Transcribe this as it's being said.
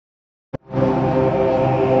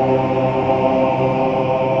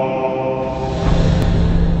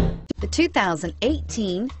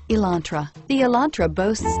2018 Elantra. The Elantra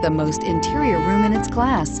boasts the most interior room in its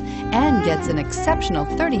class and gets an exceptional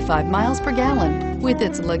 35 miles per gallon. With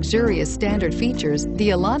its luxurious standard features, the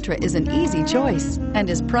Elantra is an easy choice and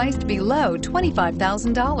is priced below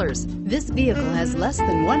 $25,000. This vehicle has less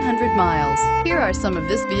than 100 miles. Here are some of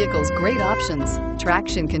this vehicle's great options: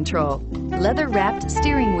 traction control, leather-wrapped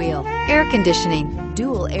steering wheel, air conditioning,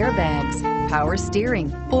 dual airbags, power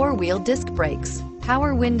steering, four-wheel disc brakes,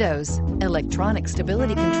 power windows, electronic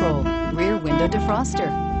stability control, rear window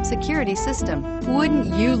defroster, security system.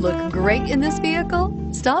 Wouldn't you look great in this vehicle?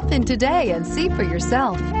 Stop in today and see for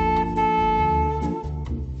yourself.